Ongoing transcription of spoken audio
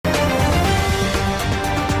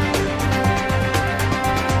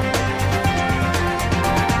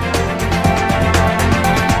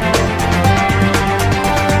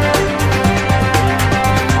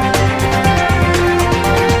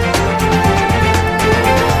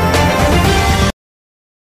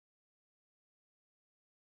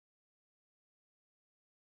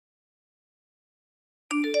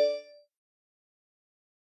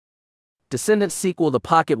Descendants sequel. The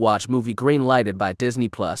Pocket Watch movie green-lighted by Disney+.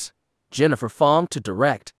 Jennifer Fong to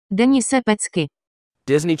direct. Denní se pecky.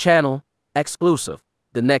 Disney Channel, exclusive.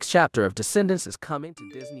 The next chapter of Descendants is coming to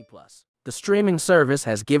Disney+. The streaming service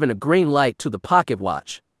has given a green light to The Pocket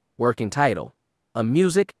Watch, working title, a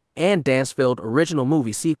music and dance-filled original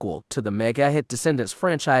movie sequel to the mega-hit Descendants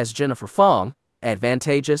franchise. Jennifer Fong,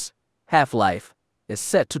 Advantageous, Half-Life, is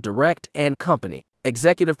set to direct and company.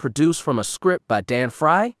 Executive produced from a script by Dan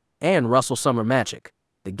Fry and Russell Summer Magic.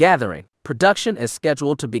 The Gathering. Production is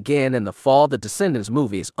scheduled to begin in the fall. The Descendants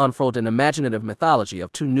movies unfold an imaginative mythology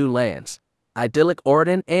of two new lands, idyllic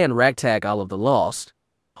Orion and Ragtag Isle of the Lost,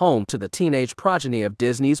 home to the teenage progeny of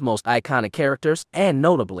Disney's most iconic characters and,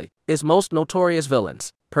 notably, its most notorious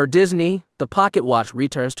villains. Per Disney, The Pocket Watch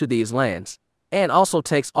returns to these lands and also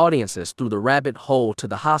takes audiences through the rabbit hole to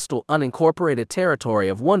the hostile, unincorporated territory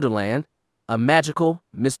of Wonderland, a magical,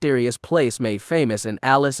 mysterious place made famous in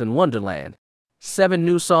Alice in Wonderland. 7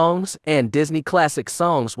 new songs and Disney classic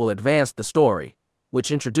songs will advance the story,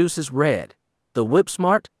 which introduces Red, the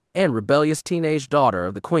whip-smart and rebellious teenage daughter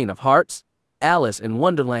of the Queen of Hearts, Alice in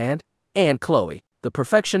Wonderland, and Chloe, the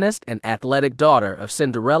perfectionist and athletic daughter of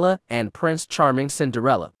Cinderella and Prince Charming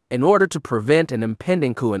Cinderella. In order to prevent an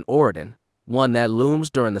impending coup in Orion, one that looms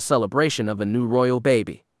during the celebration of a new royal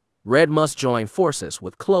baby, Red must join forces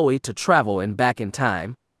with Chloe to travel back in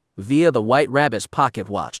time via the White Rabbit's pocket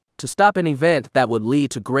watch to stop an event that would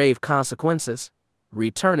lead to grave consequences.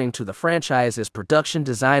 Returning to the franchise is production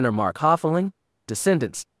designer Mark Hoffeling.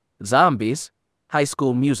 Descendants, Zombies, High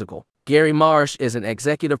School Musical. Gary Marsh is an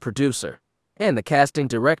executive producer, and the casting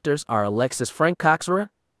directors are Alexis Frank Coxera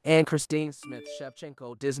and Christine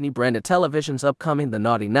Smith-Shevchenko. Disney branded television's upcoming The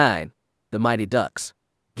Naughty Nine, The Mighty Ducks,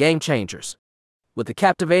 Game Changers. With a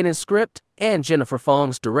captivating script and Jennifer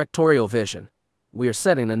Fong's directorial vision, we are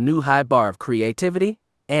setting a new high bar of creativity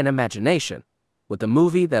and imagination with a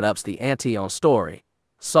movie that ups the ante on story,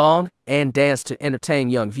 song, and dance to entertain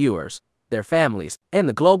young viewers, their families, and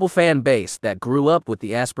the global fan base that grew up with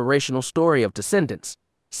the aspirational story of Descendants,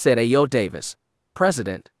 said Ayo Davis,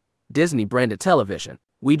 President, Disney Branded Television.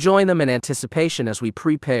 We join them in anticipation as we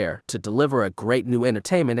prepare to deliver a great new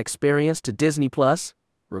entertainment experience to Disney+.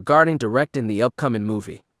 Regarding directing the upcoming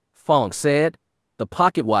movie, Fong said, "The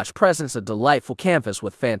Pocket Watch presents a delightful canvas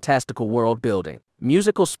with fantastical world building.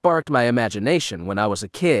 Musicals sparked my imagination when I was a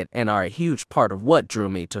kid and are a huge part of what drew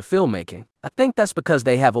me to filmmaking. I think that's because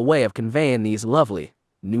they have a way of conveying these lovely,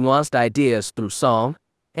 nuanced ideas through song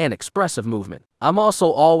and expressive movement. I'm also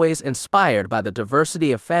always inspired by the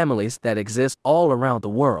diversity of families that exist all around the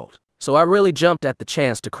world. So I really jumped at the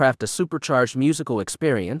chance to craft a supercharged musical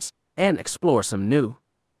experience and explore some new,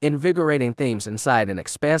 invigorating themes inside an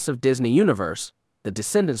expansive Disney universe." The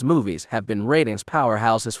Descendants movies have been ratings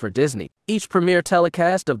powerhouses for Disney. Each premiere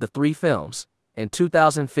telecast of the 3 films in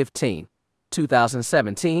 2015,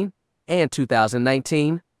 2017, and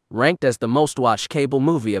 2019 ranked as the most-watched cable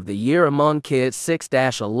movie of the year among kids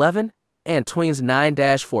 6-11 and tweens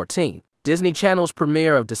 9-14. Disney Channel's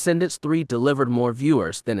premiere of Descendants 3 delivered more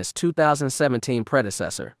viewers than its 2017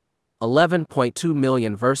 predecessor, 11.2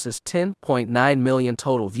 million versus 10.9 million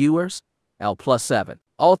total viewers, L+7.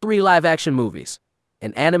 All 3 live-action movies,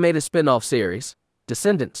 an animated spin-off series,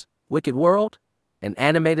 Descendants, Wicked World, an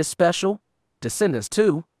animated special, Descendants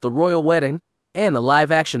 2, The Royal Wedding, and the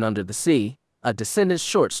live-action Under the Sea, a Descendants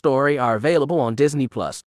short story are available on Disney+.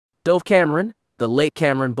 Dove Cameron, the late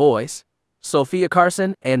Cameron Boyce, Sophia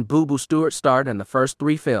Carson, and Boo Boo Stewart starred in the first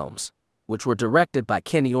 3 films, which were directed by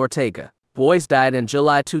Kenny Ortega. Boyce died in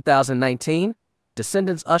July 2019.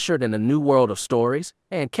 Descendants ushered in a new world of stories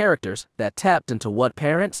and characters that tapped into what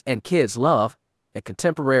parents and kids love, a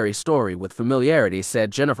contemporary story with familiarity,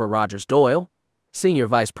 said Jennifer Rogers Doyle, Senior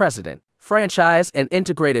Vice President, Franchise and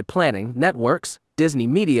Integrated Planning Networks, Disney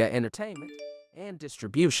Media Entertainment, and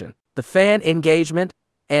Distribution. The fan engagement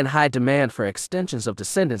and high demand for extensions of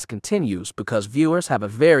Descendants continues because viewers have a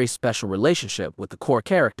very special relationship with the core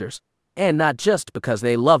characters, and not just because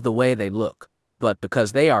they love the way they look, but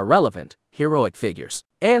because they are relevant, heroic figures.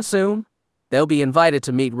 And soon, they'll be invited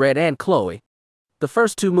to meet Red and Chloe. The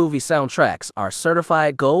first 2 movie soundtracks are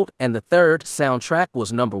certified gold, and the third soundtrack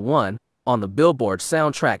was #1 on the Billboard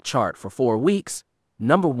soundtrack chart for 4 weeks,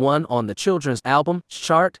 #1 on the Children's Album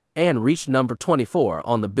chart, and reached number 24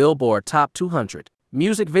 on the Billboard Top 200.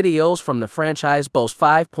 Music videos from the franchise boast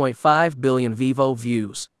 5.5 billion Vivo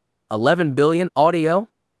views, 11 billion audio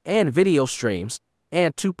and video streams,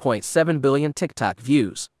 and 2.7 billion TikTok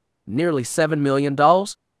views. Nearly $7 million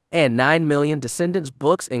and 9 million Descendants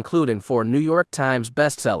books, including 4 New York Times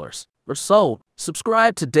bestsellers, were sold.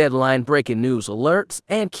 Subscribe to Deadline breaking news alerts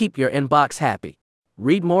and keep your inbox happy.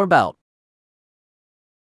 Read more about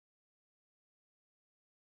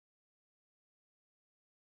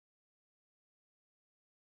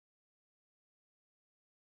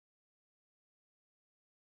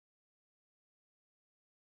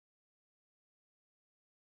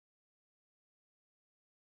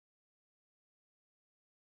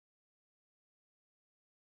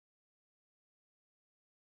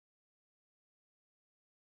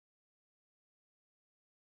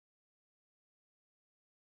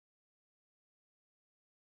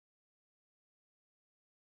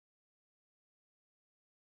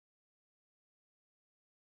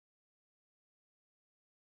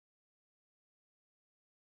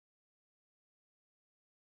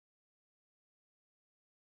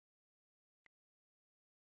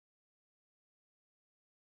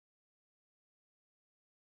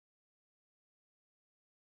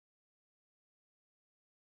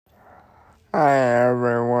Hi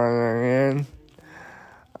everyone again.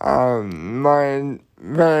 My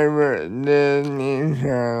favorite Disney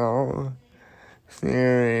Channel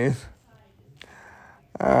series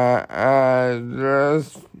I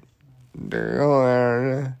just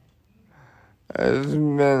declared a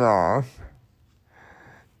spin-off,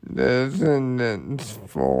 Descendants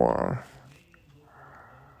 4.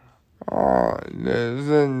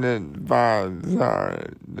 Descendants 5,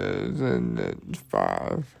 sorry, Descendants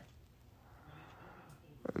 5.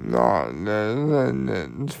 Not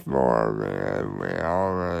Descendants 4 because we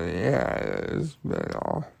already had a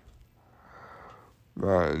spin-off.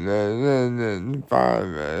 But Descendants 5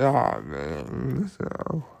 is happening,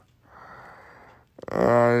 so.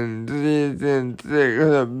 And season 6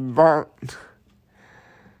 of Bunt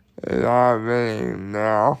is happening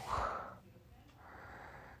now.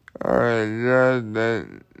 I just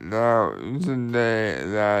announced today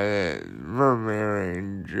that it's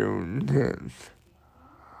premiering June 10th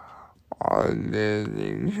on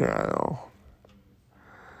Disney Channel.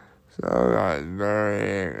 So that's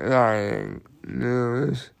very exciting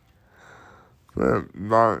news for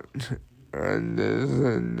Bunt and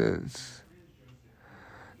Descendants.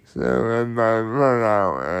 So if I run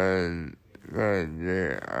out and catch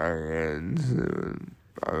it again soon.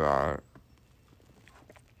 Bye-bye.